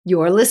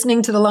You're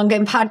listening to the Long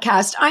Game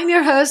Podcast. I'm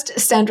your host,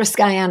 Sandra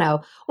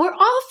Sciano. We're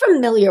all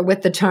familiar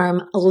with the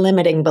term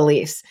limiting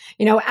beliefs.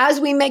 As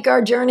we make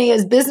our journey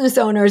as business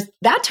owners,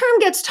 that term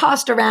gets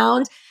tossed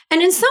around.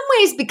 And in some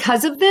ways,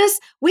 because of this,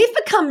 we've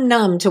become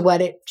numb to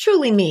what it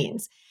truly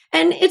means.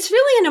 And it's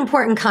really an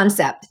important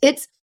concept.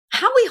 It's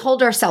how we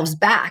hold ourselves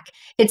back.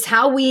 It's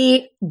how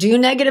we do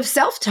negative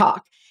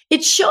self-talk.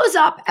 It shows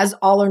up as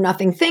all or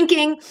nothing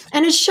thinking,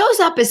 and it shows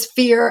up as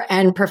fear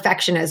and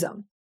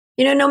perfectionism.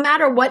 No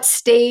matter what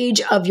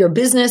stage of your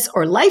business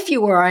or life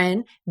you are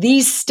in,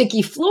 these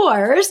sticky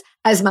floors,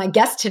 as my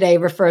guest today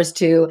refers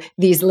to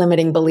these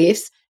limiting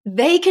beliefs,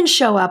 they can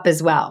show up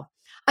as well.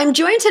 I'm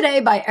joined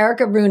today by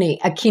Erica Rooney,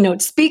 a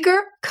keynote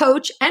speaker,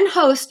 coach, and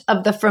host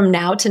of the From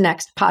Now to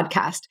Next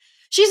podcast.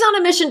 She's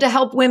on a mission to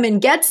help women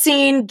get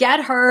seen,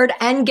 get heard,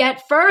 and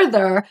get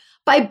further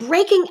by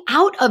breaking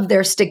out of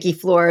their sticky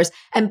floors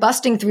and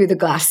busting through the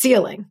glass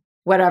ceiling,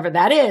 whatever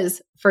that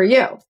is for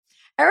you.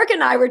 Erica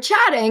and I were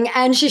chatting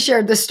and she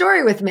shared the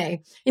story with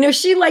me.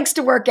 She likes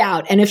to work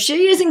out, and if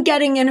she isn't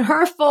getting in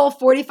her full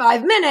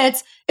 45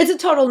 minutes, it's a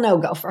total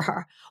no-go for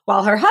her.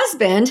 While her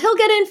husband, he'll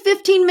get in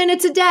 15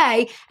 minutes a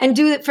day and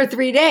do it for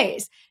 3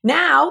 days.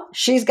 Now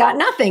she's got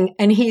nothing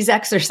and he's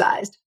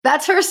exercised.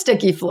 That's her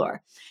sticky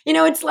floor.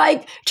 It's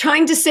like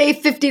trying to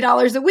save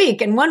 $50 a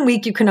week, and 1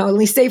 week you can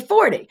only save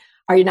 40.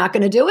 Are you not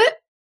going to do it?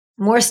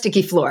 More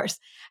sticky floors.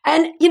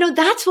 And,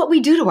 that's what we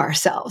do to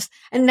ourselves.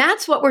 And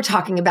that's what we're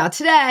talking about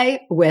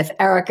today with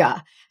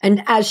Erica.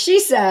 And as she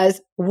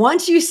says,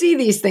 once you see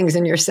these things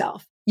in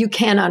yourself, you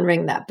can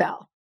unring that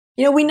bell.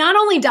 We not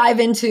only dive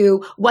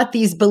into what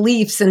these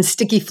beliefs and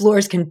sticky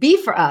floors can be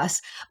for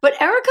us, but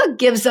Erica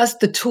gives us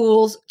the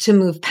tools to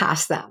move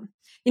past them.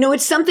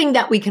 It's something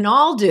that we can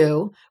all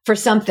do for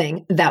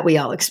something that we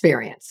all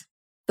experience.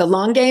 The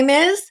long game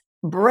is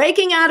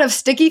breaking out of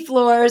sticky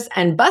floors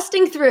and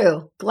busting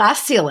through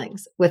glass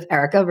ceilings with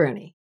Erica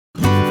Rooney.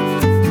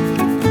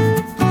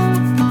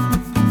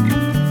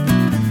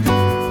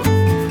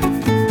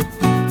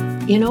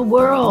 In a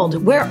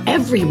world where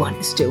everyone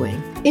is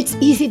doing, it's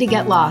easy to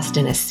get lost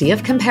in a sea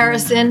of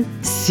comparison,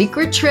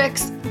 secret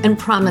tricks, and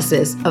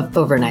promises of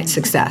overnight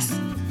success.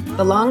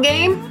 The long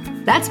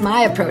game? That's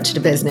my approach to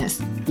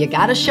business. You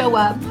gotta show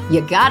up,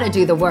 you gotta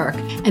do the work,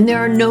 and there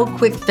are no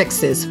quick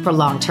fixes for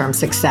long-term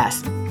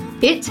success.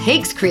 It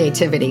takes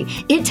creativity,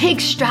 it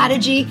takes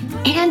strategy,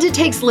 and it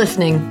takes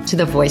listening to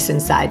the voice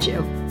inside you.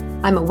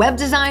 I'm a web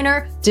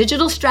designer,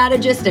 digital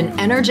strategist, and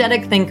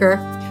energetic thinker,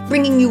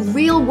 bringing you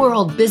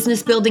real-world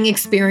business building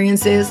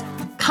experiences,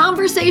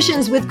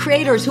 conversations with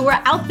creators who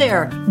are out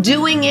there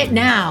doing it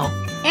now,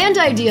 and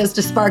ideas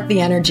to spark the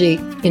energy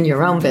in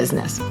your own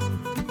business.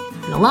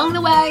 And along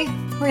the way,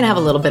 we're going to have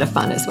a little bit of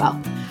fun as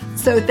well.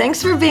 So thanks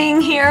for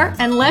being here,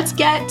 and let's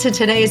get to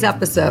today's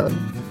episode.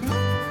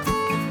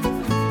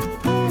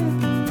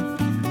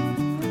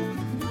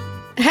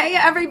 Hey,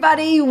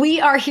 everybody.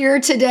 We are here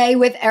today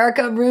with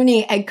Erica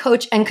Rooney, a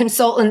coach and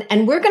consultant,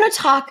 and we're going to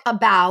talk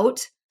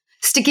about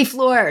sticky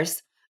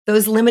floors,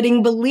 those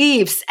limiting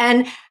beliefs.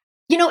 And,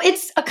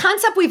 it's a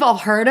concept we've all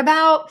heard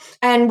about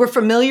and we're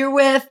familiar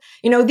with.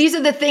 These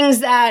are the things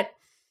that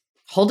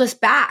hold us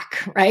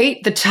back,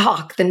 right? The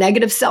talk, the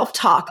negative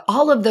self-talk,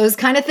 all of those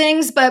kind of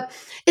things. But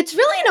it's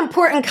really an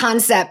important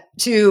concept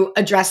to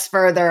address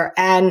further.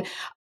 And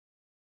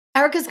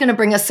Erica's going to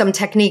bring us some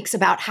techniques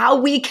about how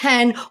we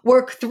can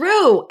work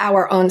through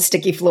our own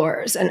sticky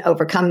floors and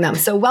overcome them.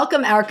 So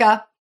welcome,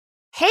 Erica.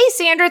 Hey,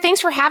 Sandra,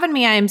 thanks for having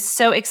me. I am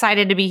so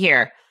excited to be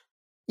here.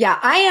 Yeah,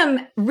 I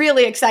am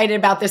really excited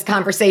about this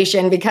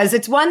conversation because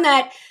it's one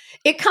that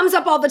it comes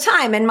up all the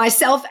time. And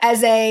myself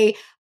as a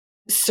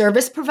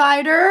service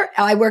provider,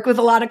 I work with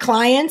a lot of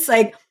clients.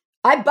 I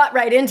butt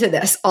right into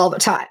this all the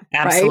time.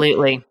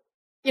 Absolutely.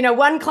 Right?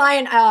 One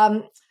client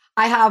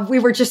we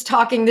were just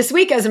talking this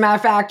week, as a matter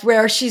of fact,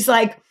 where she's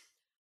like,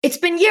 it's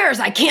been years.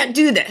 I can't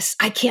do this.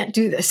 I can't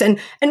do this. And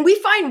we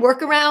find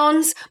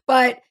workarounds,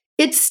 but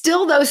it's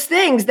still those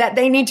things that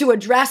they need to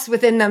address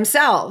within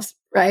themselves,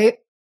 right?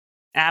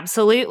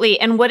 Absolutely.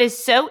 And what is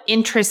so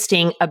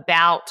interesting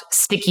about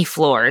sticky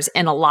floors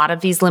and a lot of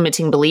these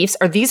limiting beliefs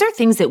these are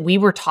things that we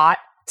were taught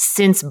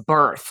since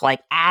birth. Like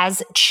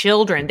as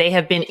children, they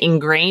have been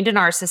ingrained in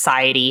our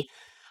society.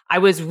 I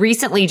was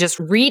recently just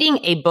reading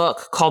a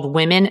book called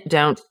Women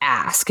Don't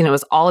Ask, and it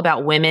was all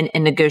about women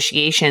and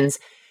negotiations.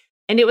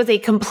 And it was a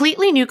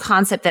completely new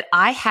concept that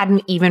I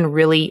hadn't even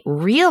really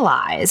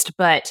realized.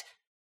 But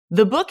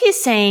the book is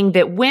saying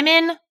that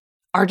women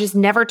are just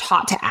never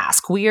taught to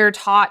ask. We are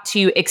taught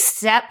to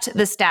accept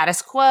the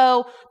status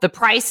quo. The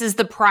price is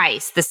the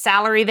price. The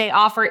salary they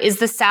offer is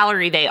the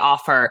salary they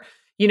offer.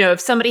 If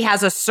somebody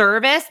has a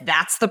service,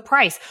 that's the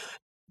price.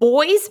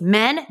 Boys,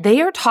 men,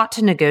 they are taught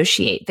to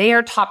negotiate. They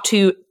are taught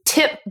to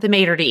tip the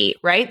maitre d',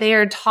 right? They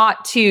are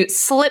taught to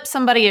slip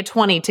somebody a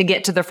 20 to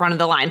get to the front of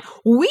the line.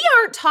 We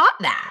aren't taught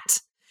that.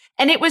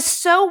 And it was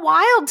so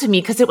wild to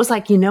me because it was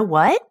like, you know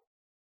what?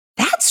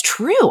 That's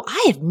true.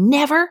 I have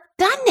never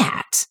done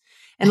that.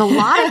 And a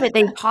lot of it,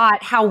 they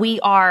taught how we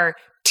are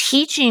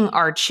teaching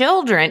our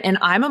children. And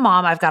I'm a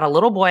mom. I've got a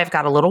little boy. I've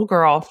got a little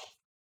girl.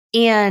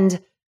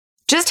 And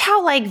just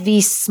how like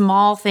these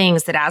small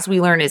things that as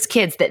we learn as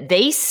kids that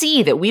they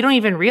see that we don't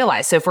even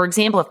realize. So for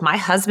example, if my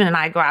husband and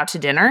I go out to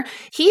dinner,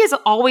 he is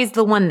always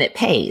the one that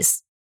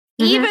pays,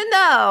 even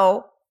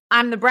though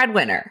I'm the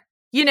breadwinner.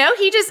 He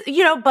just,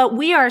 but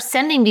we are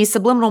sending these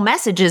subliminal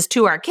messages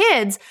to our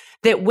kids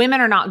that women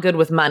are not good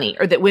with money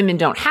or that women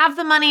don't have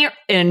the money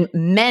and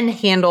men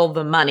handle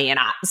the money. And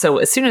so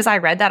as soon as I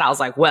read that, I was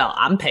like, well,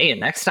 I'm paying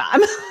next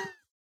time.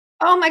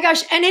 Oh my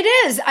gosh. And it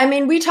is. I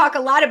mean, we talk a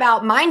lot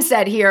about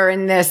mindset here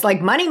in this,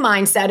 like money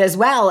mindset as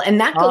well.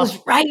 And that goes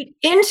right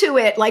into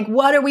it. Like,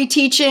 what are we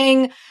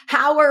teaching?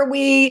 How are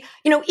we,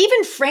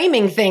 even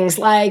framing things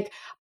like,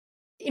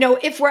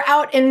 if we're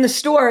out in the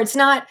store, it's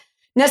not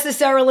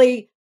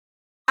necessarily,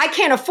 I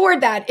can't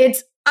afford that.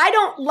 It's, I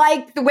don't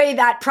like the way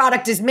that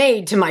product is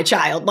made to my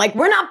child. Like,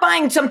 we're not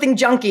buying something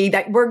junky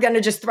that we're going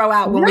to just throw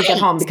out when we get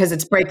home because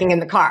it's breaking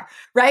in the car,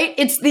 right?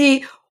 It's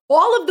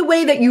all of the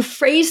way that you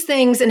phrase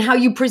things and how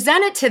you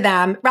present it to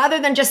them rather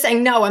than just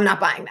saying, no, I'm not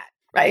buying that,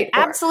 right?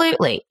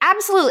 Absolutely.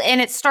 Absolutely.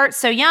 And it starts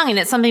so young and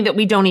it's something that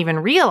we don't even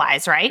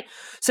realize, right?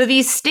 So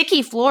these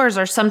sticky floors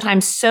are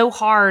sometimes so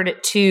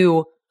hard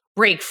to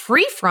break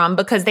free from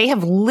because they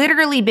have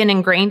literally been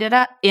ingrained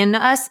in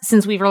us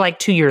since we were like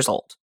 2 years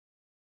old.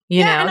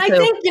 And I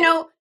think,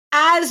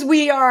 as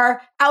we are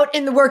out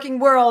in the working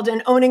world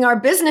and owning our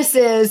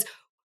businesses,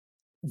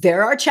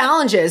 there are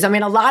challenges. I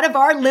mean, a lot of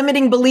our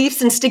limiting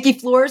beliefs and sticky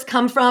floors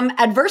come from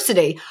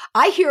adversity.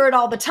 I hear it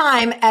all the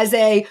time as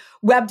a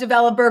web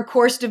developer,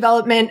 course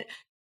development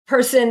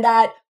person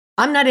that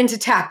I'm not into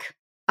tech.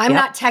 I'm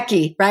not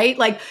techie, right?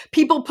 Like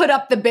people put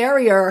up the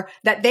barrier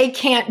that they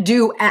can't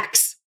do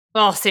X.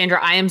 Oh, Sandra,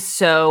 I am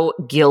so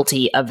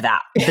guilty of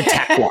that, the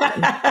tech one.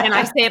 And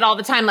I say it all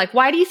the time, like,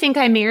 why do you think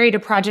I married a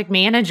project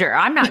manager?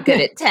 I'm not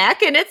good at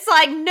tech. And it's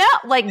like, no,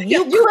 like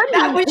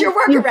that was your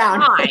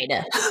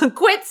workaround.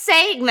 Quit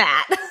saying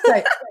that.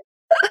 Right.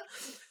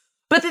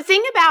 But the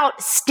thing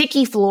about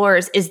sticky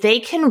floors is they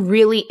can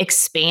really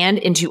expand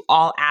into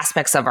all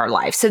aspects of our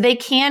life. So they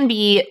can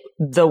be,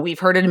 though we've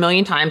heard it a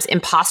million times,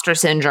 imposter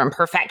syndrome,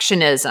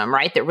 perfectionism,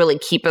 right? That really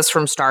keep us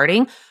from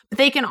starting. But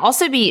they can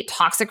also be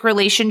toxic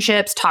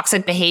relationships,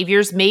 toxic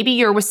behaviors. Maybe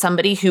you're with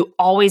somebody who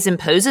always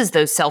imposes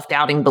those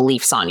self-doubting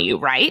beliefs on you,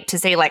 right? To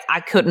say like, I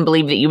couldn't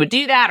believe that you would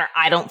do that, or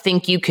I don't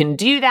think you can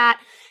do that.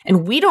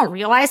 And we don't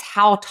realize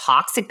how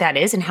toxic that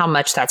is and how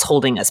much that's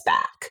holding us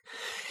back.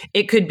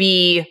 It could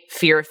be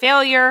fear of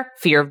failure,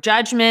 fear of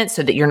judgment,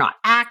 so that you're not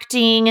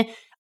acting.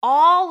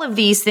 All of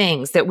these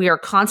things that we are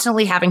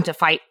constantly having to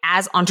fight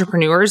as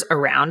entrepreneurs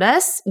around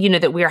us,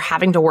 that we are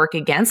having to work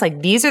against.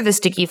 Like these are the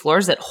sticky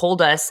floors that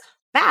hold us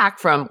back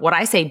from what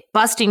I say,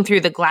 busting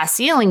through the glass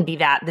ceiling, be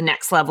that the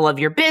next level of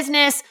your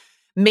business,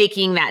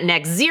 making that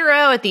next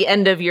zero at the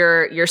end of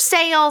your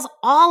sales,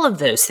 all of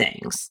those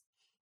things.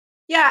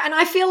 Yeah. And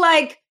I feel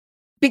like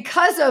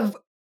because of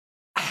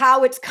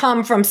how it's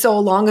come from so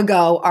long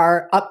ago,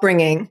 our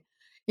upbringing,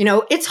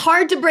 it's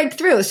hard to break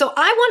through. So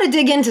I want to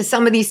dig into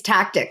some of these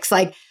tactics.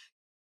 Like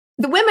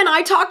the women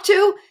I talk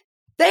to,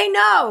 they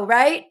know,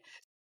 right?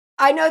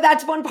 I know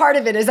that's one part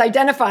of it is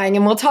identifying,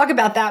 and we'll talk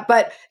about that,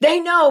 but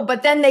they know,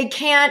 but then they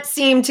can't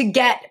seem to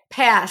get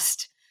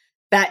past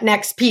that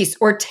next piece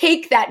or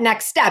take that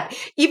next step,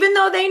 even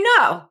though they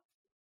know.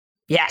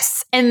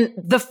 Yes. And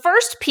the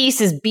first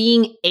piece is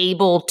being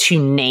able to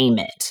name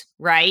it,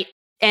 right?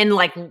 And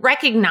like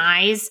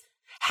recognize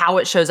how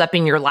it shows up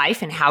in your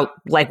life and how,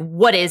 like,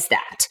 what is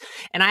that?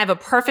 And I have a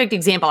perfect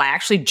example. I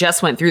actually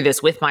just went through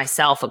this with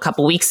myself a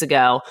couple weeks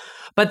ago,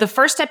 but the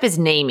first step is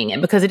naming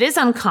it because it is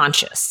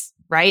unconscious,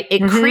 right?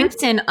 It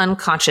creeps in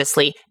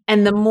unconsciously.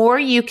 And the more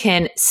you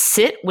can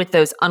sit with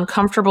those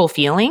uncomfortable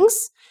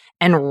feelings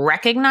and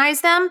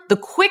recognize them, the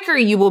quicker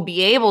you will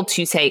be able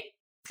to say,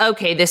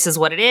 okay, this is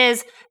what it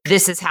is.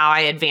 This is how I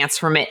advance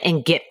from it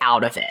and get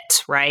out of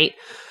it, right?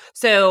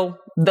 So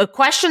the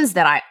questions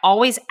that I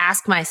always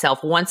ask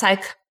myself once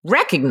I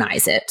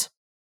recognize it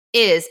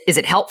is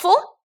it helpful,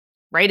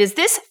 right? Is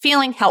this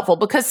feeling helpful?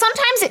 Because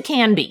sometimes it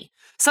can be.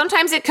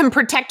 Sometimes it can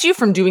protect you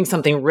from doing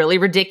something really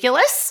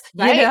ridiculous,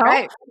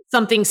 Right.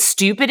 Something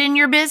stupid in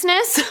your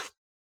business.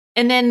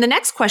 And then the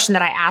next question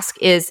that I ask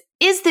is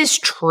this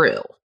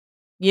true?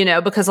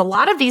 Because a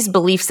lot of these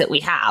beliefs that we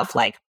have,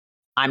 like,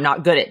 I'm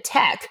not good at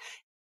tech,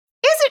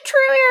 is it true,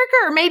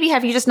 Erica? Or maybe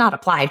have you just not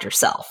applied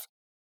yourself?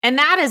 And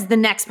that is the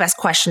next best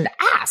question to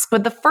ask.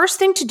 But the first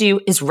thing to do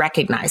is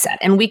recognize that.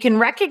 And we can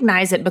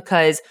recognize it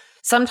because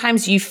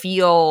sometimes you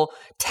feel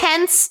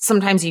tense.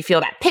 Sometimes you feel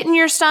that pit in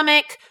your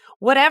stomach,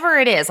 whatever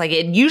it is. Like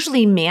it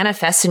usually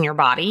manifests in your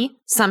body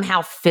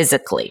somehow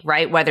physically,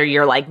 right? Whether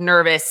you're like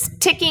nervous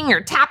ticking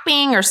or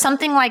tapping or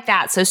something like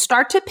that. So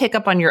start to pick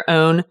up on your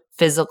own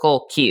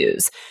physical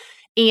cues.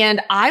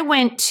 And I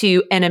went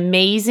to an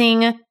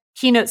amazing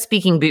keynote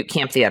speaking boot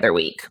camp the other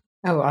week.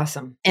 Oh,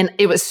 awesome. And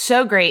it was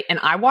so great. And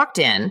I walked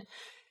in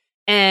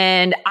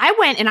and I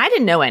went and I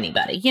didn't know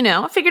anybody,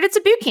 I figured it's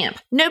a boot camp.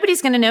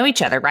 Nobody's going to know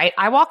each other, right?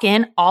 I walk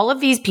in, all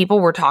of these people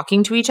were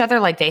talking to each other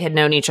like they had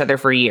known each other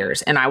for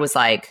years. And I was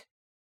like,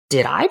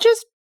 did I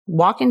just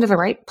walk into the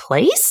right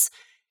place?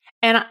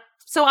 And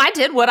So I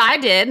did what I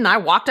did, and I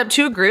walked up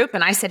to a group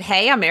and I said,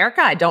 "Hey, I'm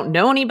Erica. I don't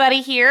know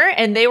anybody here."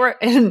 And they were,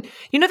 and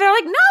they're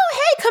like, "No,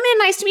 hey, come in.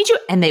 Nice to meet you."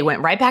 And they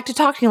went right back to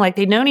talking like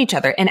they'd known each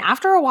other. And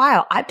after a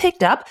while, I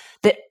picked up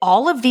that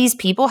all of these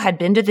people had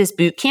been to this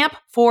boot camp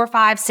 4,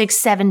 5, 6,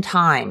 7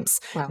 times.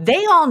 Wow.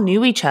 They all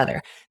knew each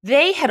other.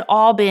 They had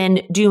all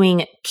been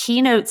doing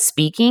keynote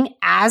speaking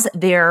as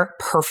their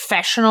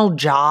professional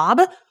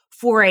job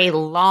for a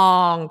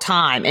long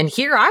time. And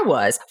here I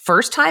was,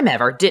 first time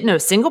ever, didn't know a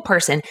single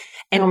person.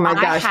 And oh my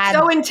gosh,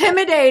 so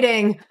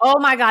intimidating. Oh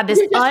my God, this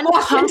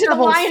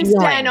uncomfortable lion's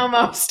den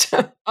almost.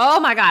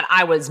 Oh my God,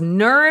 I was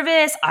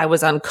nervous. I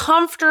was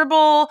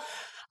uncomfortable.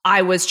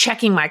 I was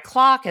checking my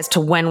clock as to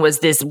when was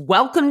this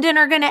welcome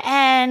dinner going to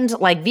end.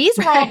 Like these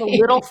were all the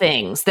little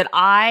things that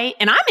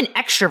and I'm an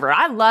extrovert.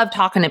 I love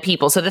talking to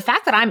people. So the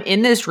fact that I'm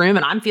in this room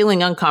and I'm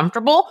feeling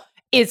uncomfortable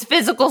is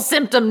physical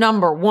symptom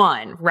number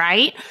 1,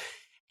 right?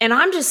 And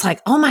I'm just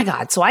like, oh my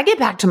God. So I get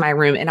back to my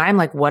room and I'm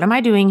like, what am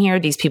I doing here?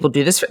 These people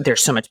do this. They're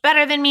so much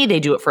better than me. They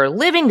do it for a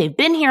living. They've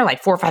been here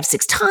like 4, 5,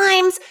 6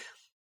 times.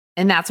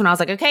 And that's when I was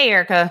like, okay,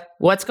 Erica,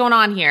 what's going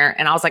on here?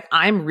 And I was like,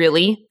 I'm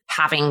really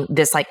having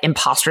this like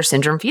imposter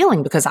syndrome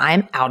feeling because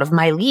I'm out of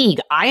my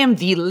league. I am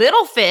the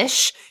little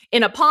fish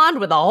in a pond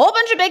with a whole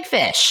bunch of big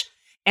fish.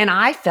 And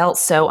I felt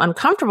so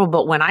uncomfortable.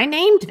 But when I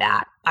named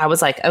that, I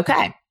was like,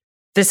 okay,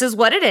 this is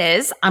what it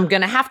is. I'm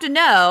going to have to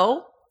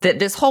know that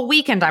this whole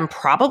weekend, I'm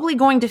probably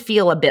going to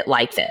feel a bit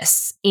like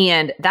this.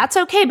 And that's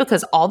okay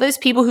because all those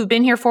people who've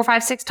been here 4,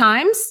 5, 6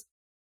 times,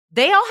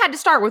 they all had to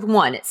start with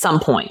 1 at some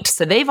point.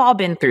 So they've all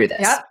been through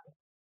this. Yep.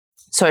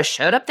 So I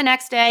showed up the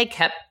next day,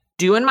 kept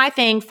doing my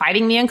thing,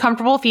 fighting the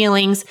uncomfortable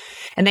feelings.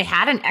 And they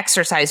had an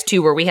exercise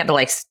too, where we had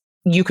to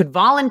you could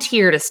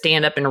volunteer to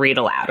stand up and read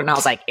aloud. And I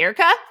was like,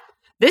 Erica,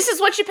 this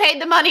is what you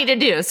paid the money to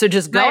do. So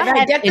just go ahead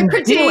get the and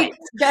critique. Do it.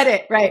 Get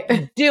it,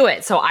 right. Do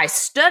it. So I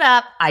stood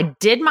up, I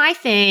did my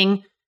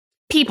thing.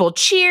 People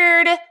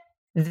cheered.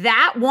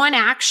 That one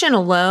action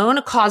alone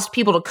caused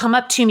people to come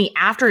up to me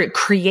after. It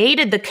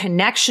created the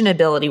connection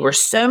ability where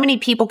so many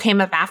people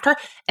came up after,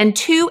 and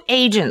 2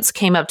 agents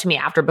came up to me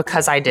after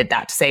because I did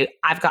that to say,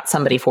 I've got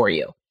somebody for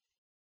you.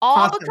 All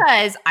awesome.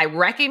 Because I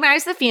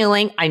recognized the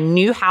feeling. I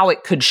knew how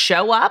it could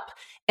show up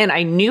and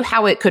I knew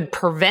how it could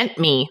prevent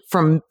me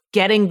from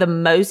getting the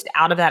most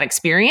out of that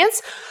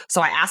experience. So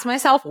I asked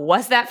myself,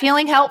 was that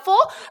feeling helpful?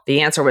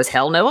 The answer was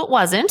hell no, it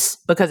wasn't.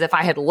 Because if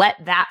I had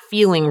let that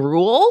feeling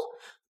rule,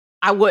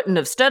 I wouldn't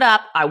have stood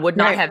up. I would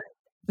not have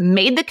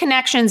made the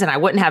connections and I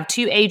wouldn't have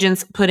 2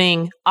 agents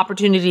putting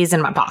opportunities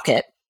in my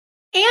pocket.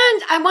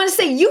 And I want to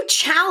say you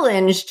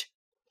challenged,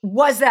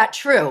 was that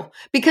true?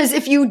 Because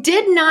if you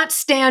did not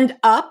stand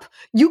up,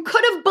 you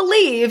could have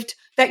believed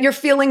that your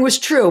feeling was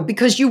true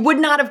because you would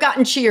not have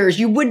gotten cheers.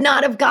 You would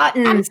not have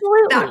gotten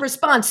that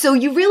response. So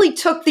you really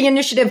took the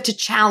initiative to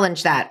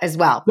challenge that as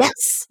well.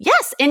 Yes.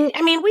 Yes. And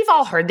I mean, we've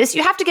all heard this.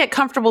 You have to get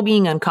comfortable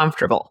being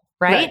uncomfortable,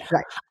 right?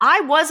 Right.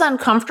 I was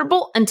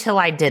uncomfortable until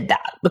I did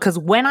that because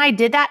when I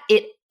did that,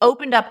 it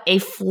opened up a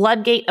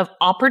floodgate of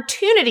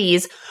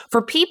opportunities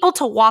for people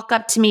to walk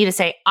up to me to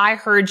say, I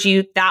heard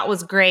you. That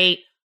was great.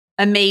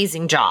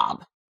 Amazing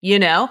job.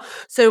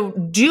 So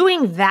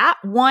doing that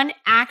one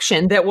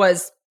action that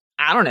was,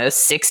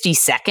 60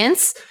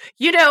 seconds,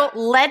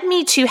 led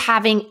me to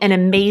having an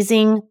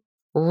amazing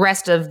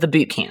rest of the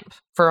boot camp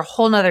for a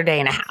whole nother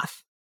day and a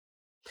half.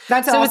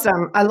 That's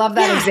awesome. I love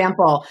that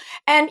example.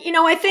 And,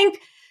 I think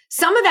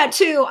some of that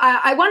too,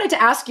 I wanted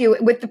to ask you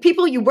with the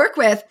people you work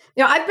with,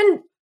 I've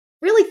been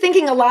really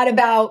thinking a lot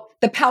about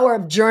the power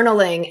of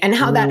journaling and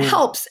how that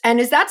helps. And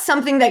is that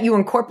something that you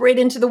incorporate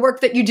into the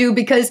work that you do?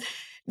 Because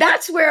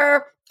that's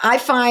where I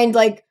find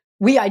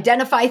we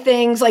identify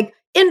things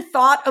in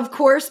thought, of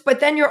course,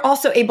 but then you're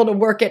also able to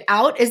work it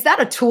out. Is that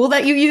a tool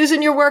that you use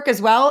in your work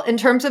as well in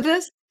terms of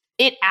this?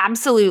 It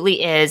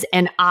absolutely is.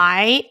 And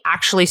I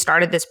actually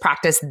started this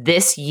practice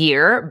this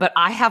year, but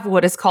I have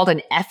what is called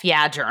an F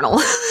yeah journal.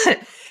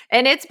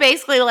 And it's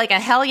basically like a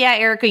hell yeah,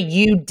 Erica,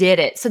 you did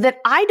it. So that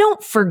I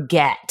don't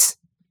forget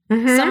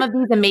some of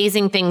these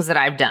amazing things that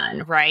I've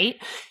done, right?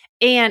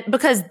 And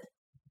because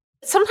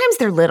sometimes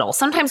they're little.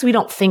 Sometimes we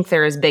don't think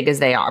they're as big as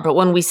they are. But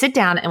when we sit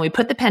down and we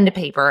put the pen to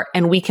paper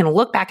and we can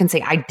look back and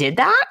say, I did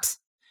that,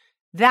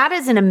 that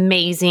is an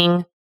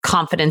amazing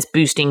confidence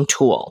boosting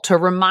tool to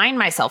remind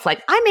myself,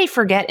 I may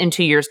forget in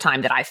 2 years'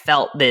 time that I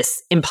felt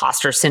this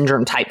imposter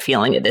syndrome type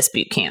feeling at this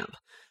boot camp.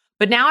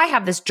 But now I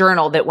have this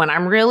journal that when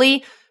I'm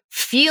really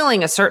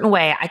feeling a certain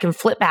way, I can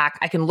flip back,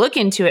 I can look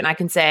into it and I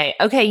can say,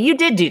 okay, you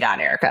did do that,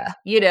 Erica.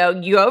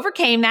 You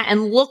overcame that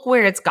and look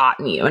where it's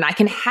gotten you. And I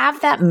can have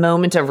that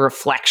moment of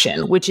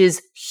reflection, which is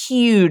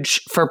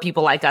huge for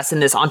people like us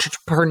in this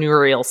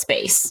entrepreneurial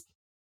space.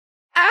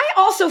 I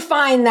also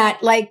find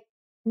that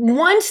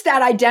once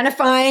that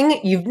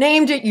identifying, you've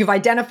named it, you've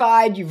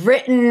identified, you've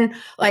written,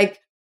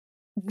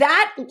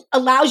 that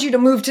allows you to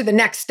move to the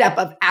next step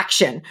of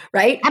action,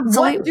 right?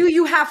 Absolutely. What do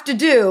you have to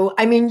do?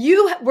 I mean,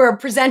 you were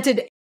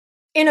presented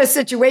in a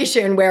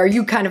situation where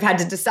you kind of had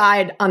to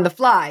decide on the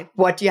fly,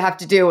 what do you have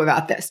to do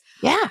about this?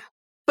 Yeah.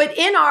 But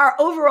in our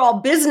overall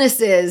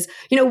businesses,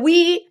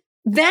 we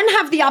then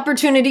have the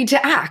opportunity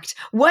to act.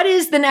 What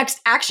is the next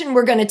action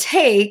we're going to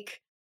take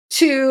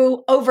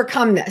to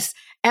overcome this?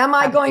 Am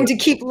I going to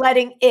keep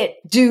letting it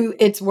do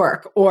its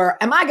work,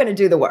 or am I going to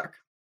do the work?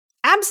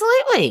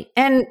 Absolutely.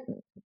 And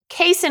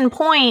case in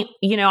point,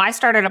 I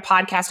started a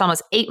podcast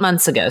almost 8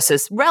 months ago, so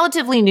it's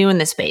relatively new in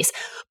this space.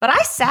 But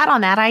I sat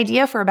on that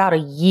idea for about a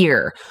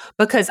year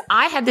because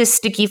I had this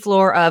sticky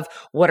floor of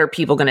what are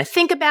people going to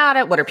think about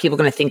it? What are people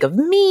going to think of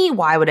me?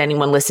 Why would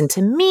anyone listen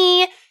to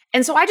me?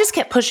 And so I just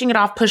kept pushing it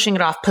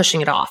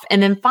off.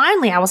 And then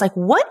finally I was like,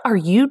 what are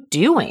you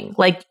doing?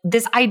 Like,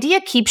 this idea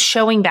keeps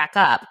showing back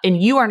up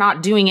and you are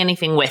not doing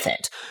anything with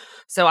it.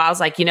 So I was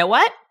like, you know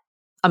what?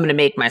 I'm going to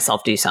make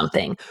myself do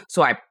something.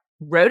 So I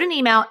wrote an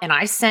email and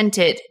I sent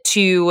it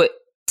to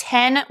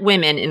 10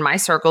 women in my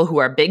circle who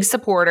are big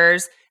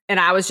supporters. And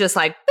I was just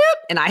like, boop,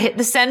 and I hit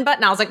the send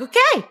button. I was like,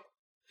 okay,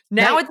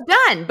 now it's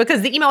done,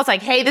 because the email was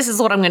like, hey, this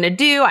is what I'm going to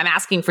do. I'm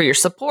asking for your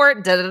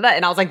support. And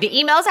I was like, the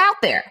email's out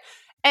there.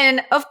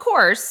 And of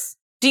course,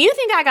 do you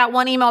think I got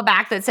one email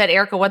back that said,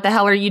 Erica, what the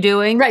hell are you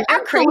doing? Right.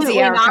 You're crazy,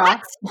 Erica.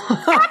 Not.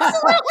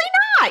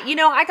 Absolutely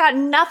not. I got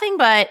nothing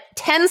but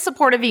 10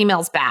 supportive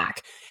emails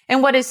back.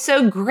 And what is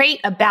so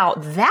great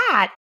about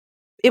that,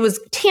 it was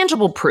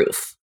tangible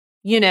proof,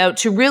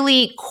 to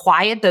really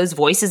quiet those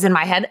voices in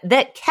my head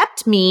that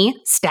kept me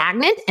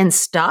stagnant and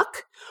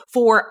stuck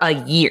for a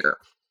year.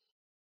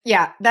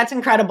 Yeah, that's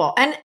incredible.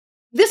 And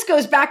this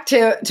goes back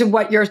to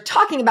what you're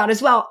talking about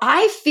as well.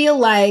 I feel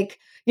like,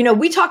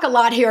 we talk a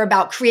lot here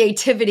about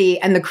creativity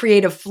and the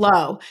creative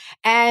flow.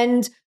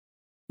 And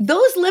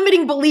those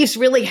limiting beliefs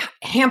really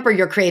hamper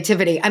your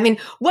creativity. I mean,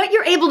 what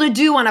you're able to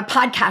do on a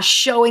podcast,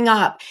 showing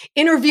up,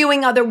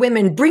 interviewing other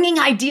women, bringing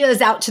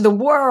ideas out to the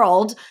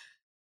world,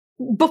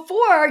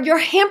 before you're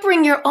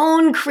hampering your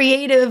own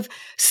creative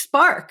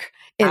spark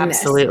in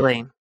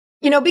Absolutely.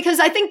 this. Because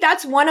I think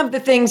that's one of the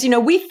things,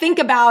 we think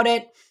about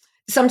it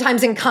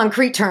sometimes in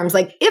concrete terms.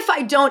 Like, if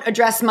I don't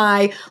address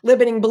my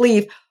limiting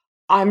belief,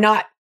 I'm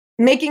not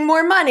making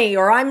more money,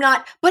 or I'm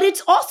not, but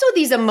it's also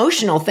these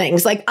emotional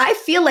things. Like, I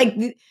feel like,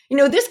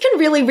 this can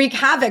really wreak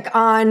havoc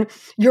on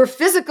your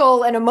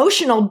physical and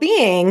emotional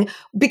being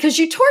because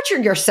you torture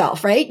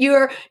yourself, right?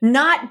 You're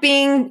not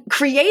being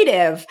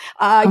creative.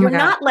 You're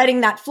not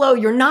letting that flow.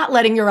 You're not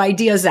letting your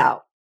ideas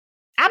out.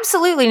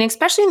 Absolutely. And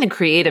especially in the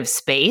creative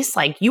space,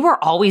 like, you are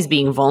always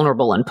being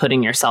vulnerable and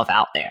putting yourself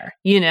out there,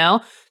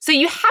 So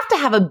you have to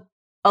have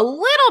a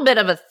little bit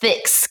of a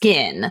thick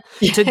skin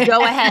to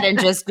go ahead and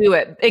just do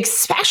it,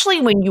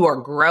 especially when you are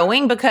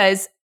growing,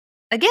 because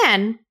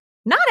again,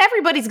 not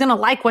everybody's going to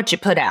like what you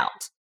put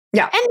out.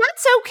 Yeah. And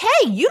that's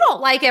okay. You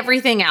don't like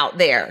everything out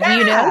there,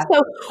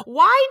 So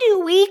why do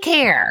we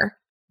care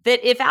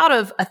that if out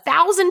of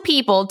 1,000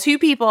 people, 2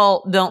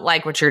 people don't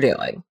like what you're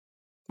doing?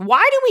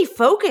 Why do we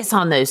focus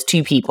on those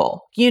 2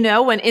 people,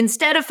 when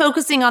instead of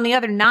focusing on the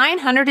other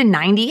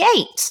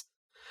 998?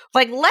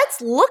 Like,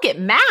 let's look at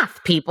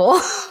math, people.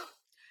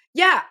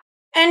 Yeah.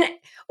 And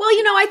well,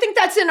 I think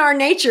that's in our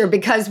nature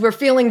because we're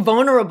feeling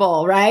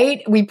vulnerable,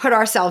 right? We put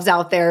ourselves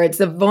out there. It's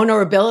the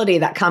vulnerability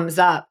that comes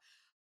up.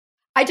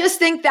 I just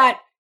think that,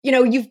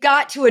 you've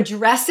got to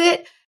address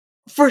it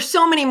for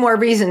so many more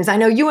reasons. I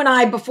know you and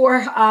I,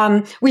 before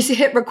we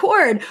hit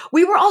record,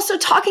 we were also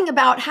talking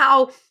about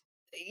how,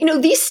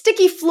 these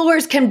sticky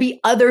floors can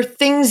be other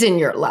things in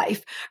your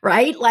life,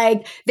 right?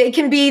 Like, they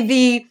can be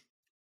the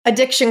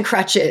addiction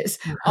crutches,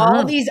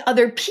 all these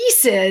other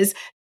pieces.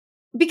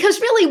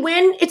 Because really,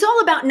 when it's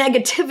all about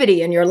negativity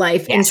in your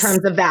life, in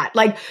terms of that,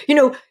 like,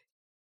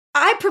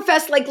 I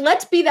profess, like,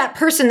 let's be that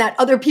person that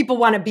other people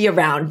want to be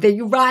around, that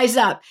you rise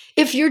up.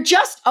 If you're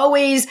just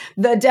always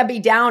the Debbie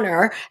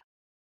Downer,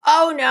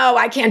 oh no,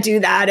 I can't do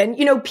that. And,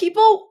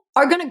 people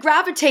are going to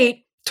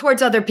gravitate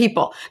towards other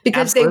people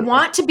because they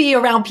want to be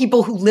around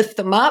people who lift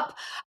them up.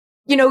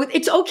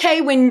 It's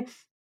okay when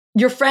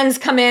your friends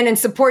come in and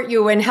support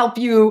you and help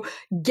you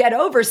get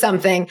over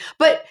something.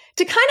 But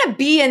to kind of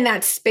be in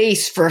that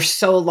space for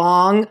so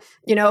long,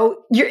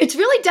 it's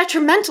really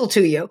detrimental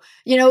to you,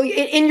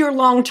 in your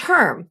long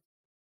term.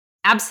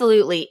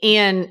 Absolutely.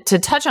 And to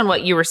touch on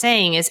what you were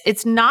saying is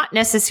it's not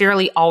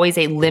necessarily always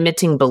a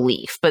limiting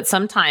belief, but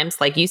sometimes,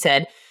 like you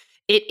said,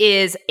 it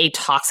is a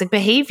toxic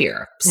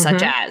behavior,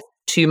 such as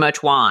too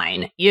much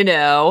wine,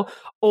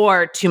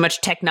 or too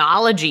much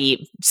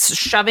technology,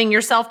 shoving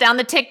yourself down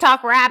the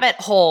TikTok rabbit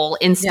hole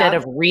instead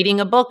of reading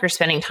a book or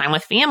spending time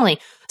with family.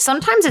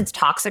 Sometimes it's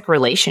toxic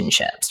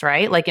relationships,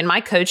 right? Like, in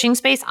my coaching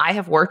space, I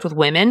have worked with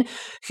women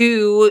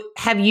who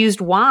have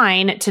used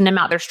wine to numb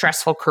out their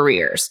stressful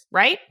careers,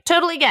 right?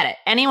 Totally get it.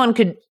 Anyone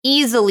could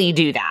easily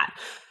do that.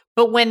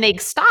 But when they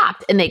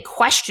stopped and they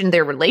questioned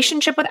their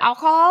relationship with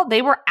alcohol,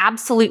 they were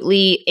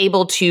absolutely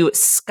able to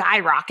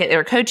skyrocket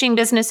their coaching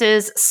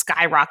businesses,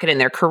 skyrocket in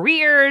their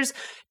careers,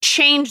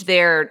 change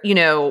their,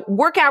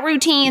 workout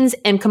routines,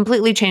 and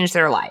completely change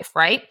their life,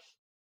 right?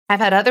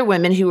 I've had other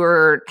women who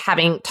were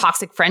having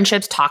toxic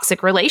friendships,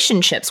 toxic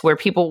relationships where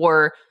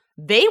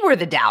they were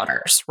the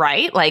doubters,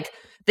 right? Like,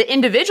 the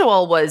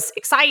individual was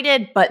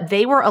excited, but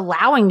they were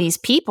allowing these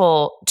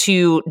people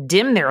to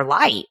dim their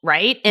light,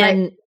 right?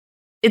 And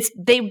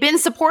they've been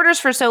supporters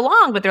for so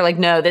long, but they're like,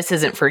 no, this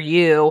isn't for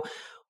you.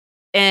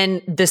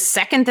 And the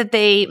second that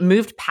they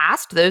moved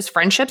past those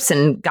friendships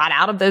and got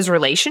out of those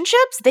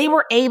relationships, they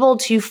were able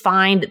to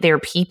find their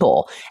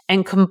people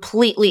and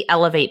completely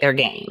elevate their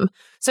game.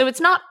 So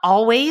it's not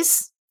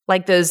always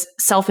like those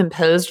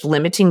self-imposed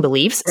limiting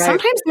beliefs. Right.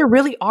 Sometimes there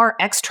really are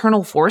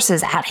external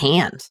forces at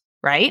hand,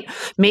 right?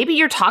 Maybe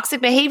your toxic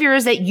behavior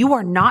is that you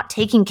are not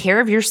taking care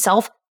of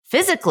yourself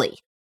physically.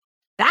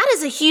 That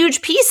is a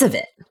huge piece of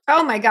it.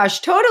 Oh my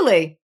gosh,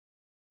 totally.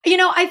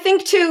 I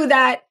think too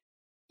that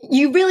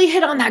you really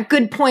hit on that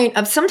good point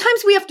of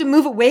sometimes we have to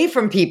move away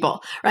from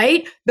people,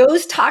 right?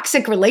 Those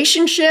toxic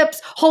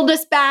relationships hold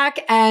us back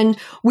and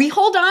we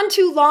hold on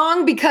too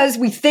long because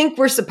we think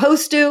we're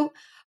supposed to.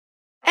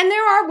 And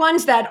there are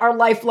ones that are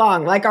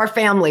lifelong, like our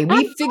family. We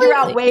Absolutely. figure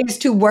out ways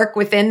to work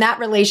within that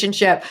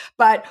relationship,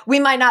 but we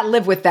might not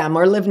live with them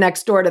or live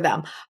next door to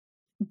them.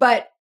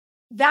 But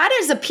that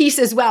is a piece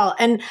as well.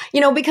 And,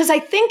 because I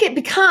think it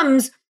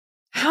becomes,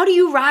 how do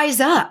you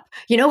rise up?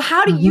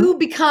 How do you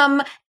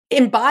become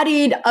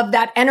embodied of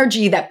that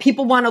energy that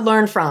people want to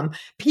learn from,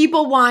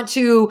 people want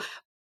to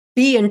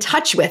be in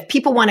touch with,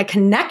 people want to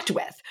connect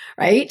with,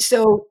 right?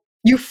 So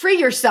you free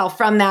yourself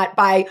from that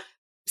by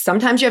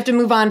sometimes you have to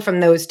move on from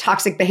those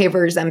toxic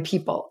behaviors and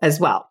people as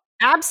well.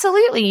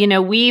 Absolutely.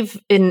 We've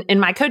in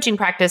my coaching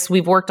practice,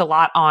 we've worked a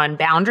lot on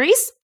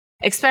boundaries,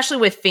 especially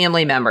with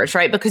family members,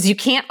 right? Because you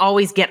can't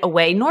always get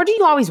away, nor do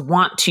you always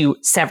want to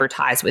sever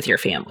ties with your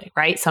family,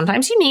 right?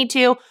 Sometimes you need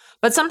to,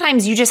 but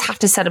sometimes you just have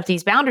to set up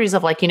these boundaries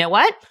of like, you know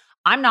what?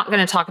 I'm not going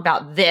to talk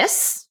about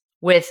this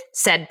with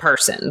said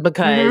person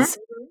because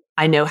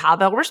I know how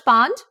they'll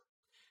respond,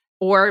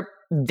 or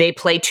they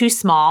play too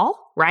small,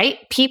 right?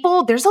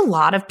 There's a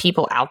lot of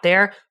people out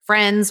there,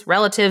 friends,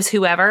 relatives,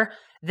 whoever,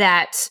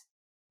 that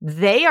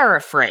they are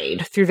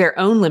afraid through their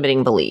own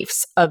limiting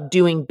beliefs of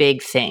doing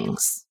big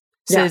things.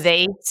 So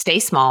they stay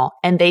small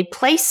and they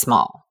play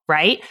small,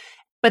 right?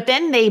 But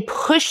then they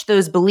push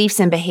those beliefs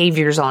and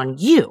behaviors on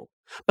you,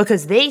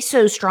 because they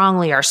so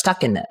strongly are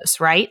stuck in those,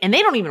 right? And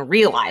they don't even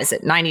realize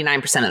it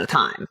 99% of the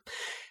time.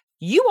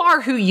 You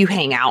are who you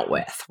hang out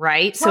with,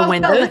 right? So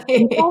when those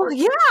people,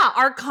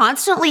 are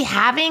constantly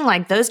having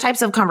like those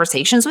types of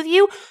conversations with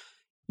you,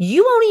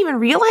 you won't even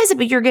realize it,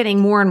 but you're getting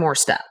more and more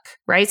stuck,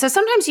 right? So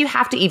sometimes you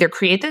have to either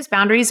create those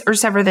boundaries or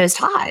sever those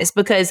ties,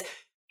 because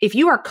if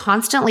you are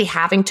constantly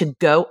having to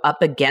go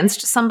up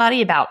against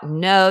somebody about,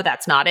 no,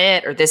 that's not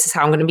it, or this is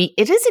how I'm going to be,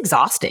 it is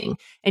exhausting.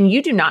 And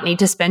you do not need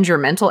to spend your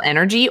mental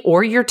energy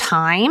or your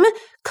time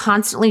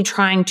constantly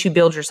trying to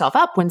build yourself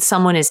up when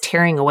someone is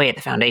tearing away at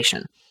the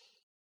foundation.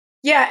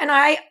 Yeah. And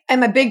I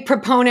am a big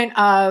proponent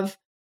of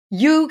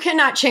you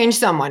cannot change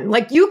someone.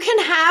 Like you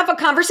can have a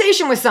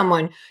conversation with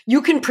someone.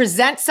 You can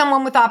present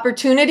someone with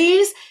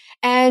opportunities.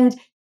 And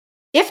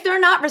if they're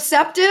not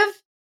receptive,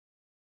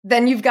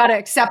 then you've got to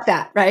accept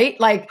that, right?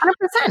 Like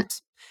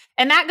 100%.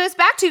 And that goes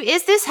back to,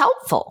 is this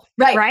helpful?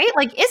 Right.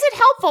 Like, is it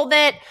helpful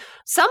that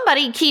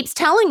somebody keeps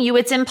telling you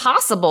it's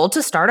impossible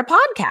to start a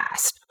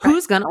podcast? Right.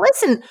 Who's going to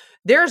listen?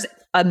 There's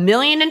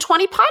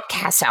 1,020,000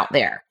 podcasts out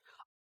there.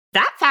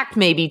 That fact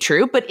may be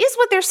true, but is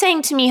what they're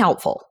saying to me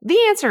helpful? The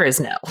answer is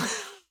no.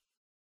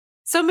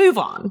 So move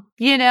on,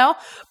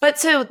 But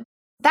so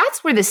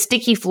that's where the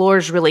sticky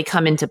floors really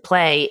come into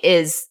play,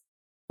 is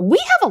we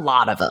have a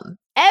lot of them.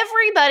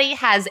 Everybody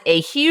has a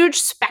huge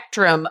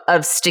spectrum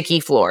of sticky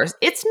floors.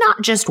 It's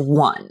not just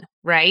one,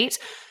 right?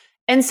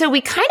 And so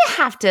we kind of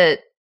have to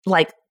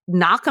like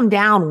knock them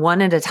down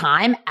one at a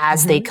time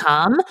as they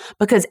come,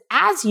 because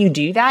as you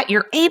do that,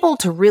 you're able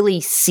to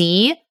really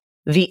see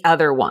the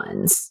other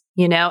ones,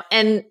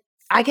 And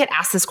I get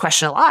asked this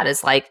question a lot,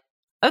 is like,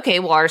 okay,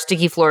 well, are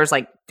sticky floors,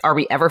 like, are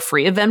we ever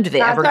free of them? Do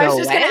they ever go away? I was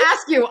just going to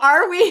ask you,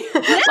 are we?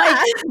 Are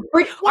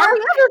we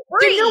ever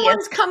free? Do new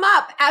ones come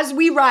up as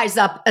we rise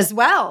up as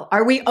well?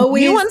 Are we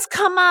always? New ones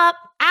come up.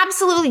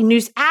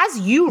 Absolutely. As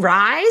you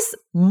rise,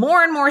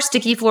 more and more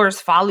sticky floors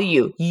follow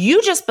you.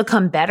 You just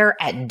become better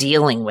at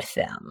dealing with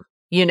them,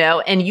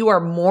 and you are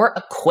more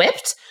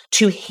equipped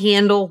to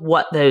handle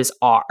what those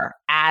are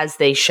as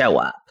they show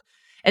up.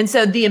 And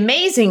so the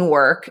amazing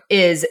work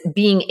is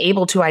being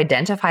able to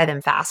identify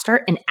them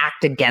faster and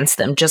act against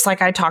them. Just like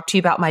I talked to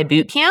you about my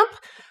boot camp,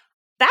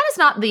 that is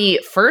not the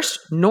first,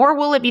 nor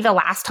will it be the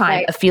last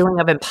time a feeling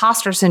of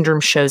imposter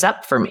syndrome shows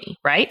up for me,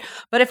 right?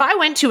 But if I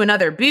went to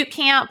another boot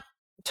camp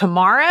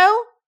tomorrow,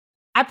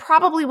 I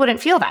probably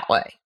wouldn't feel that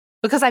way,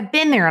 because I've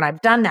been there and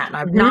I've done that and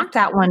I've knocked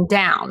that one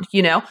down.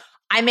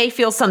 I may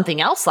feel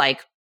something else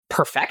like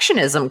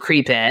perfectionism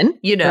creep in,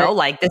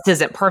 like this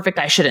isn't perfect,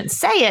 I shouldn't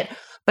say it.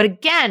 But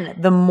again,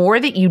 the more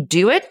that you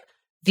do it,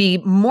 the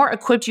more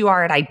equipped you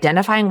are at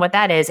identifying what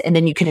that is. And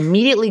then you can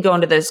immediately go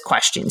into those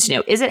questions.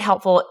 Is it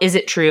helpful? Is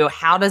it true?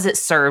 How does it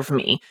serve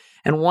me?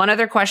 And one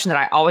other question that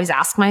I always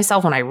ask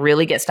myself when I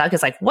really get stuck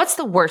is like, what's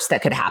the worst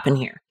that could happen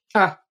here?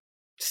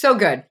 So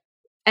good.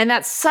 And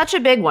that's such a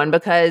big one,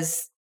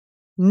 because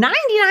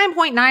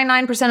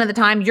 99.99% of the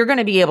time, you're going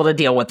to be able to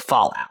deal with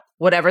fallout,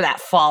 whatever that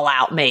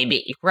fallout may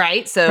be,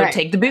 right? So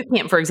take the boot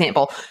camp, for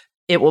example.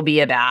 It will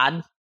be a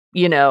bad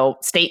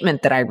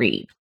statement that I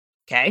read.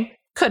 Okay.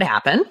 Could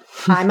happen.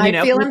 I might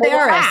feel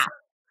embarrassed.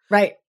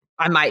 Right.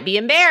 I might be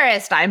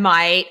embarrassed.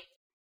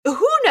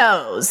 Who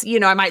knows?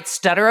 I might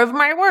stutter over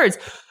my words.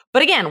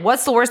 But again,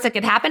 what's the worst that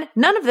could happen?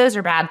 None of those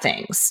are bad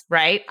things,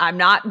 right? I'm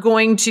not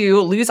going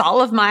to lose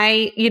all of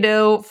my,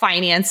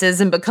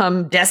 finances and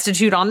become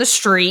destitute on the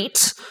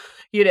street.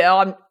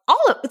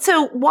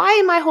 So why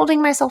am I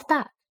holding myself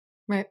back?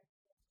 Right.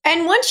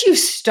 And once you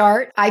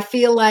start, I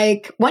feel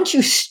like once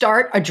you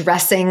start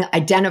addressing,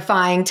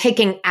 identifying,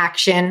 taking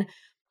action,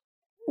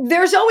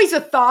 there's always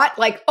a thought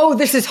like, oh,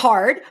 this is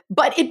hard,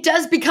 but it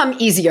does become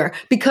easier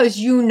because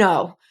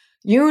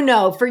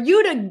for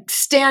you to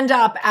stand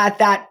up at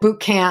that boot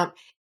camp,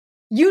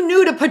 you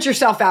knew to put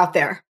yourself out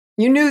there.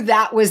 You knew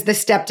that was the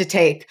step to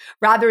take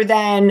rather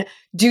than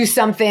do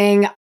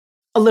something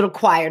a little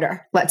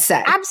quieter, let's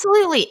say.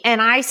 Absolutely.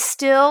 And I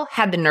still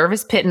had the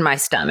nervous pit in my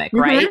stomach,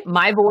 right?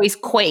 My voice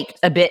quaked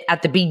a bit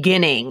at the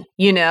beginning,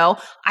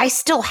 I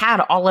still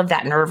had all of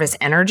that nervous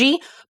energy,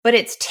 but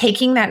it's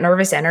taking that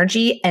nervous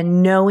energy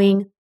and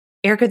knowing,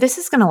 Erica, this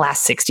is going to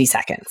last 60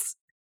 seconds.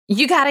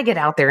 You got to get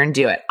out there and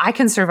do it. I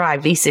can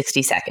survive these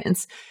 60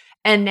 seconds.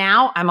 And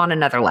now I'm on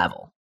another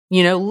level.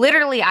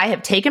 Literally, I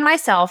have taken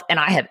myself and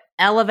I have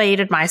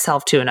elevated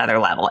myself to another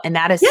level. And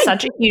that is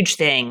such a huge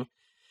thing.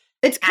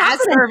 It's as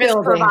service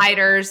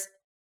providers,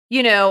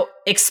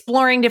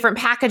 exploring different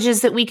packages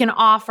that we can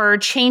offer,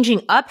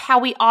 changing up how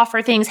we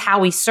offer things,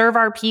 how we serve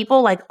our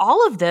people, like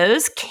all of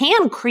those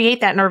can create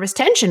that nervous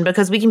tension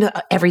because we can be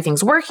like,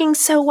 everything's working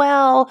so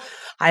well.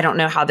 I don't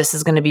know how this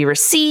is going to be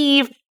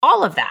received,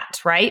 all of that,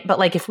 right? But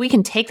like if we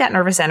can take that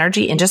nervous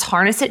energy and just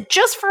harness it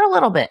just for a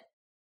little bit,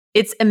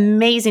 it's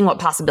amazing what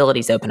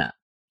possibilities open up.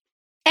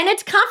 And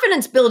it's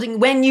confidence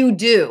building when you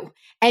do.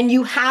 And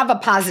you have a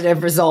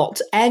positive result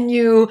and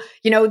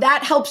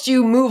that helps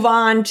you move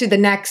on to the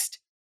next,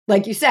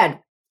 like you said,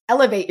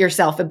 elevate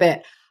yourself a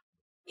bit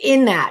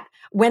in that.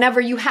 Whenever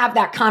you have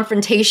that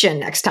confrontation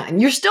next time,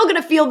 you're still going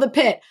to feel the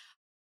pit.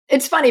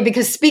 It's funny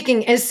because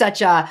speaking is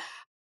such an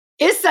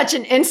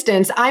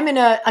instance. I'm in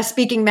a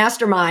speaking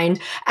mastermind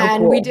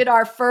and we did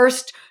our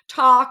first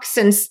talks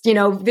and,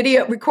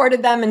 video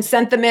recorded them and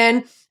sent them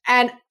in.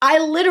 And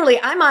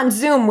I'm on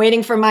Zoom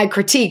waiting for my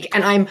critique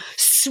and I'm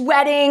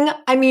sweating.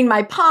 I mean,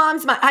 my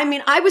palms,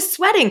 I was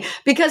sweating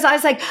because I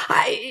was like,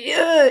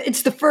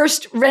 it's the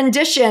first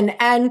rendition.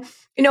 And,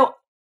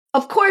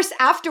 of course,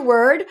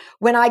 afterward,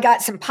 when I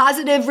got some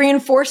positive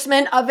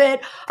reinforcement of it,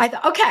 I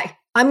thought, okay,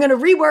 I'm going to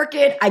rework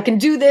it. I can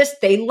do this.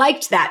 They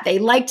liked that. They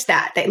liked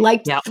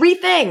 3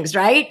 things,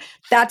 right?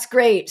 That's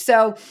great.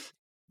 So,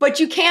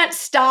 but you can't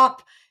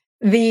stop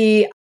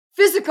the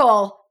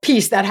physical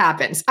piece that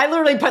happens. I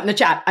literally put in the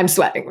chat, I'm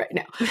sweating right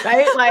now,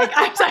 right? Like,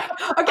 I was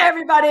like, okay,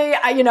 everybody,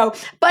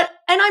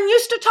 and I'm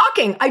used to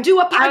talking. I do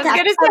a podcast.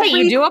 I was going to say,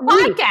 you do a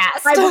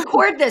podcast. I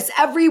record this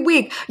every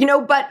week,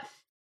 but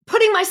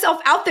putting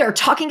myself out there,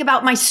 talking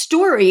about my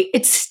story,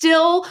 it's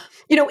still,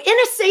 in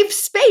a safe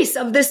space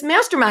of this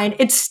mastermind,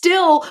 it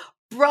still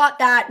brought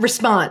that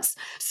response.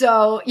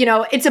 So,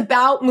 it's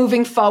about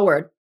moving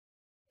forward.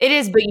 It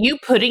is, but you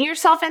putting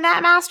yourself in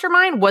that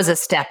mastermind was a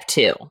step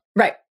 2.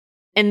 Right.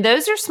 And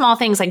those are small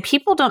things. Like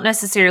people don't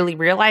necessarily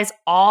realize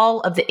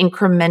all of the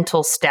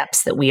incremental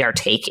steps that we are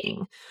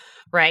taking,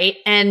 right?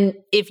 And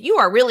if you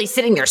are really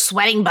sitting there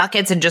sweating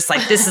buckets and just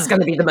like, this is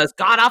going to be the most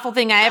god-awful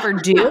thing I ever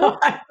do.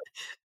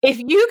 If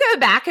you go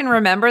back and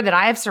remember that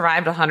I have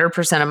survived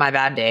 100% of my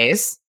bad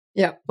days,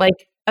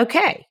 like,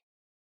 okay,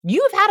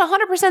 you've had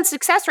 100%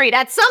 success rate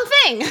at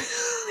something.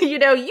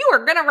 You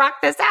are going to rock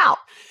this out.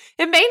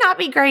 It may not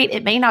be great.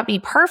 It may not be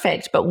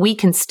perfect, but we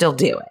can still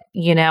do it,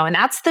 and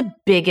that's the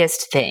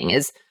biggest thing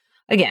is,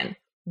 again,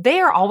 they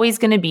are always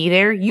going to be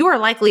there. You are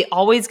likely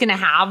always going to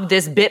have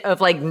this bit of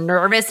like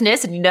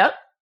nervousness and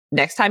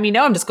next time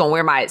I'm just going to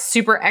wear my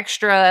super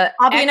extra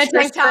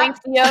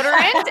strength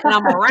deodorant and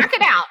I'm going to rock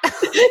it out.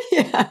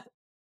 Yeah,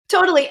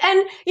 totally.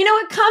 And,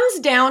 it comes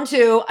down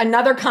to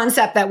another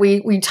concept that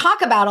we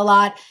talk about a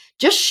lot,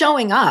 just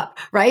showing up,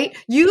 right?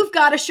 You've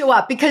got to show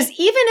up because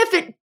even if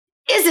it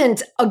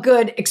isn't a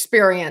good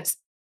experience,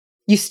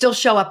 you still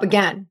show up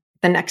again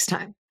the next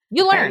time.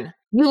 You learn.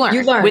 Right?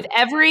 You learn. With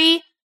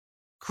every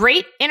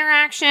great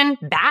interaction,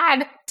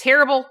 bad,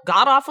 terrible,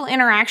 god-awful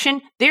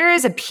interaction, there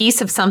is a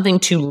piece of something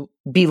to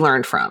be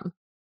learned from.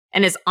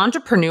 And as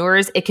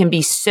entrepreneurs, it can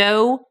be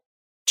so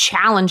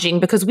challenging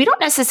because we don't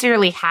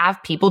necessarily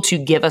have people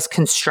to give us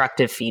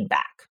constructive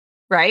feedback,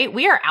 right?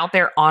 We are out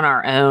there on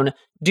our own,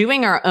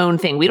 doing our own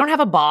thing. We don't have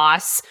a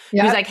boss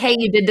who's like, hey,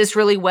 you did this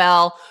really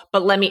well,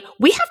 but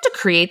we have to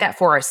create that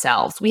for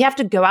ourselves. We have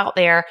to go out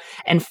there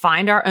and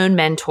find our own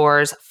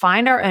mentors,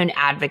 find our own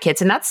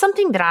advocates. And that's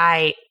something that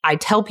I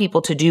tell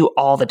people to do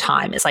all the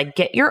time is like,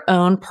 get your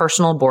own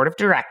personal board of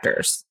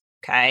directors.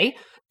 Okay.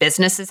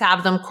 Businesses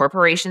have them,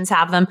 corporations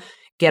have them.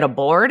 Get a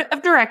board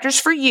of directors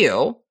for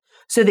you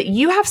so that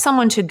you have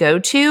someone to go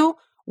to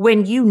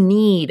when you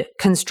need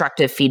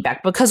constructive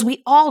feedback, because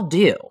we all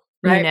do.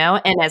 Right.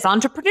 And as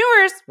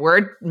entrepreneurs,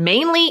 we're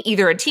mainly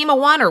either a team of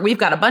one or we've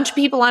got a bunch of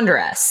people under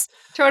us.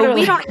 Totally. But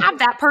we don't have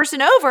that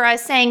person over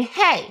us saying,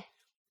 hey,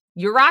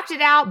 you rocked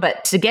it out,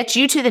 but to get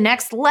you to the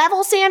next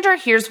level, Sandra,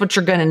 here's what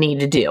you're going to need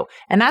to do.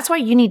 And that's why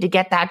you need to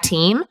get that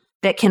team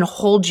that can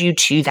hold you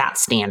to that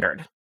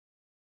standard.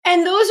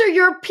 And those are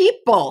your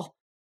people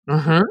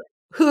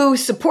who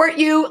support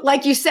you.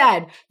 Like you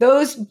said,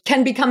 those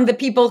can become the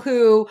people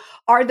who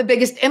are the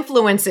biggest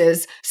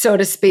influences, so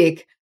to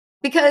speak,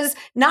 because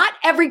not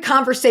every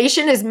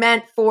conversation is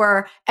meant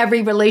for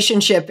every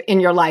relationship in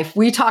your life.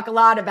 We talk a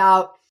lot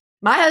about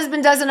my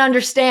husband doesn't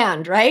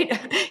understand, right?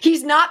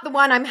 He's not the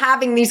one I'm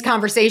having these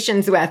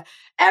conversations with.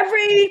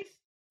 Every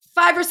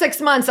 5 or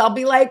 6 months, I'll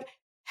be like,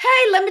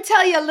 hey, let me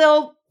tell you a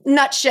little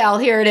nutshell.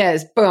 Here it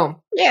is.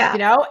 Boom. Yeah. You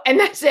know, and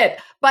that's it.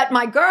 But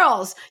my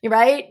girls,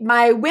 right?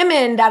 My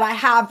women that I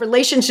have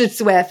relationships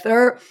with,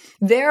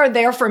 they're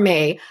there for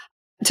me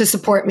to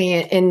support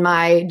me in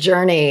my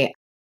journey.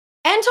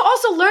 And to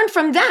also learn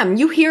from them.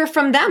 You hear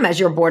from them as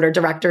your board of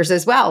directors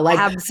as well. Like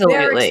Absolutely.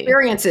 Their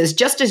experiences,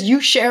 just as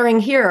you sharing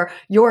here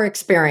your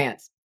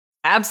experience.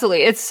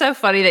 Absolutely. It's so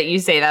funny that you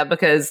say that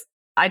because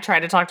I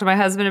try to talk to my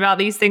husband about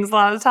these things a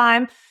lot of the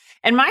time.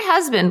 And my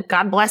husband,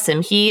 God bless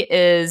him, he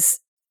is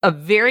a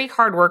very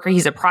hard worker.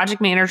 He's a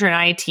project manager in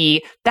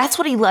IT. That's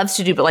what he loves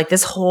to do. But like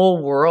this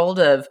whole world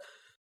of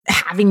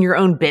having your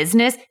own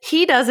business,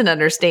 he doesn't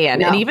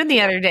understand. No. And even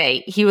the other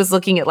day, he was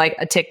looking at like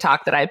a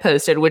TikTok that I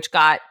posted, which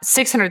got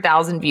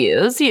 600,000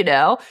 views, you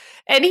know,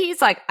 and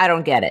he's like, I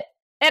don't get it.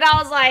 And I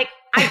was like,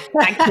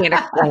 I can't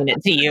explain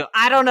it to you.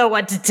 I don't know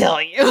what to tell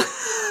you.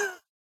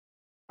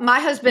 My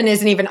husband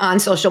isn't even on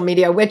social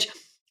media, which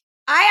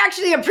I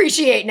actually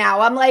appreciate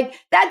now. I'm like,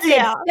 that's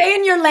it. Stay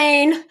in your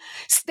lane.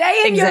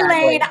 Stay in your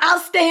lane. I'll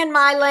stay in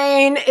my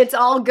lane. It's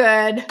all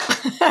good.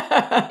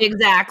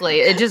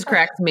 Exactly. It just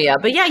cracks me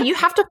up. But yeah, you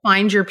have to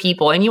find your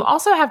people. And you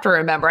also have to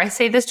remember, I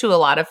say this to a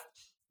lot of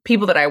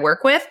people that I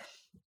work with,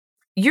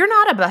 you're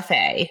not a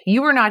buffet.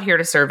 You are not here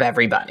to serve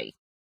everybody.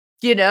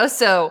 You know,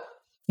 so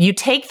you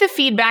take the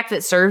feedback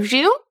that serves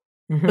you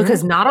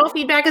because not all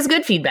feedback is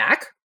good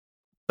feedback,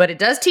 but it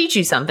does teach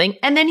you something.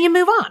 And then you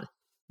move on.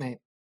 Right.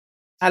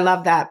 I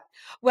love that.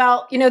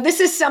 Well, you know, this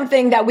is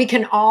something that we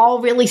can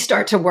all really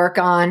start to work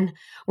on.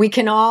 We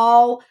can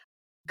all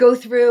go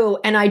through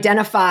and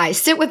identify,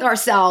 sit with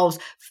ourselves,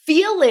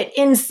 feel it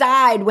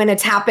inside when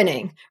it's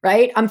happening,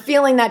 right? I'm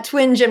feeling that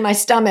twinge in my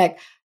stomach.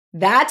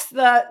 That's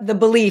the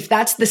belief.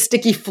 That's the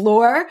sticky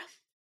floor.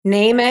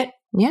 Name it.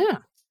 Yeah.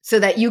 So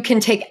that you can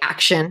take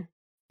action.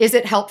 Is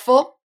it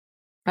helpful?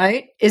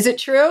 Right? Is it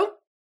true?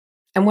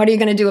 And what are you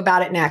going to do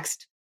about it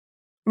next?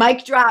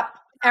 Mic drop,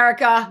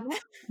 Erica.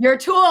 Your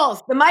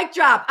tools, the mic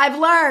drop. I've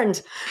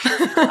learned.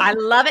 I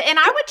love it. And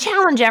I would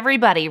challenge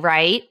everybody,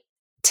 right?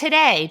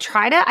 Today,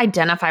 try to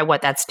identify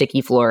what that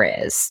sticky floor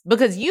is,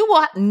 because you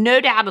will no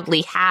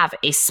doubtedly have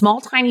a small,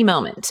 tiny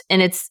moment.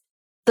 And it's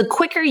the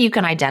quicker you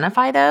can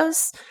identify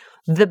those,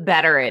 the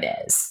better it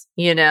is.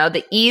 You know,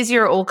 the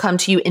easier it will come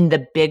to you in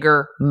the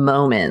bigger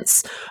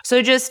moments.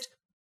 So just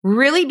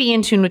really be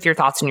in tune with your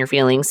thoughts and your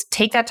feelings.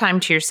 Take that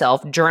time to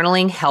yourself.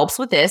 Journaling helps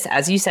with this.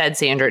 As you said,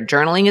 Sandra,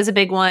 journaling is a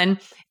big one.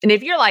 And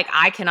if you're like,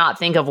 I cannot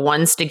think of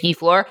one sticky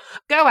floor,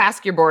 go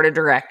ask your board of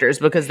directors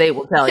because they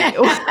will tell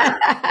you.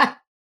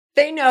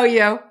 They know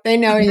you. They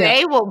know you.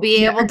 They will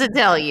be able to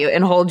tell you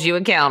and hold you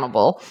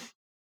accountable.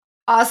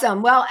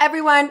 Awesome. Well,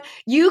 everyone,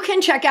 you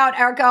can check out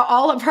Erica,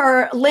 all of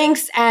her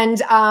links and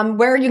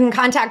where you can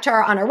contact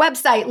her on her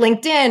website,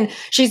 LinkedIn.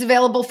 She's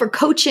available for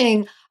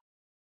coaching.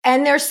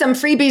 And there's some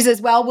freebies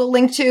as well we'll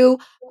link to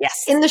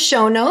in the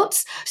show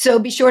notes. So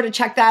be sure to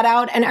check that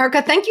out. And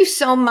Erica, thank you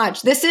so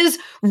much. This is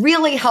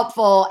really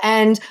helpful.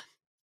 And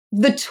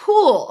the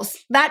tools,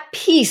 that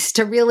piece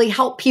to really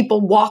help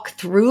people walk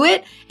through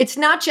it, it's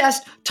not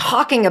just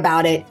talking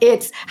about it.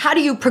 It's how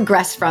do you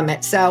progress from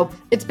it? So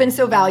it's been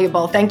so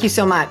valuable. Thank you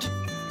so much.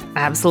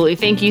 Absolutely.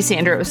 Thank you,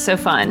 Sandra. It was so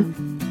fun.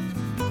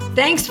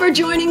 Thanks for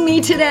joining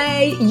me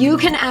today. You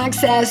can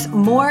access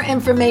more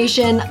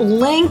information,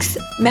 links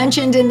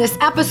mentioned in this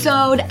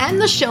episode,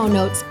 and the show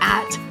notes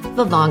at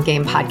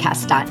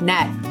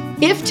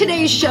thelonggamepodcast.net. If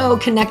today's show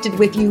connected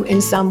with you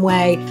in some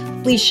way,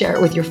 please share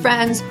it with your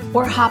friends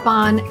or hop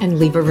on and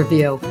leave a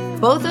review.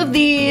 Both of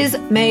these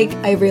make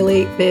a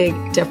really big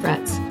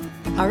difference.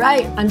 All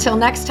right, until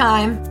next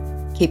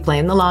time, keep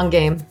playing the long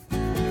game.